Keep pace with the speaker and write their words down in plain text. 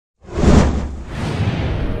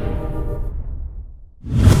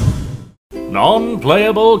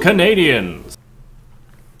Non-Playable Canadians.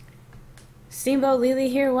 Steamboat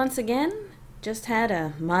Leelee here once again. Just had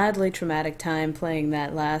a mildly traumatic time playing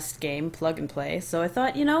that last game, Plug and Play, so I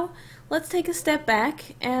thought, let's take a step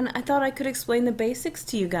back, and I thought I could explain the basics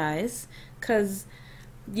to you guys, because,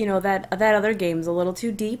 that other game's a little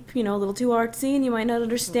too deep, a little too artsy, and you might not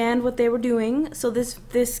understand what they were doing, so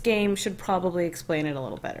this game should probably explain it a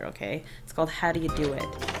little better, okay? It's called How Do You Do It?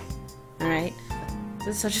 Alright?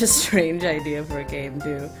 This is such a strange idea for a game,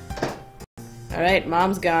 too. Alright,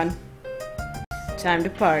 Mom's gone. Time to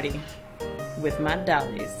party. With my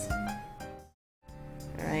dollies.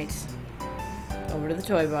 Alright. Over to the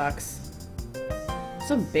toy box.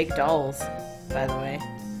 Some big dolls, by the way.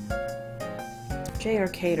 J or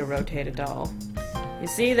K to rotate a doll. You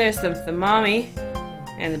see, there's the mommy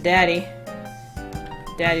and the daddy.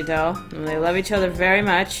 Daddy doll. And they love each other very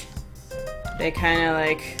much. They kind of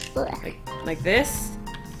like this.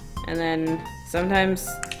 And then sometimes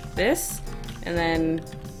this. And then,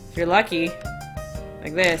 if you're lucky,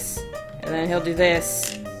 like this. And then he'll do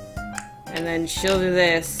this. And then she'll do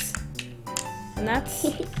this. And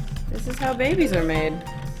this is how babies are made.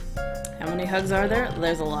 How many hugs are there?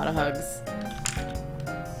 There's a lot of hugs.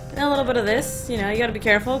 And a little bit of this, you gotta be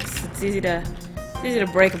careful, because it's easy to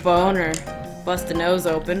break a bone or bust a nose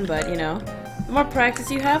open, but, the more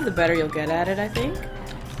practice you have, the better you'll get at it, I think.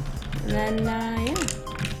 And then,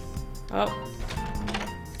 yeah.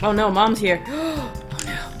 Oh no, Mom's here. Oh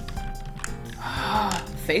no.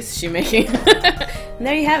 Face is she making? And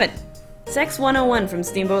there you have it. Sex 101 from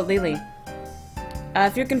Steamboat Leelee.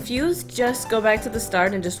 If you're confused, just go back to the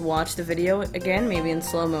start and just watch the video again, maybe in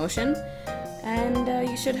slow motion, and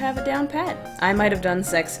you should have it down pat. I might have done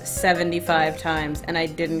sex 75 times, and I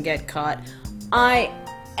didn't get caught. I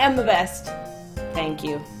am the best. Thank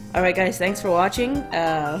you. Alright guys, thanks for watching.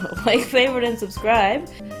 Like, favorite, and subscribe.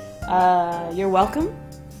 You're welcome.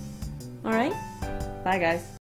 Alright? Bye guys.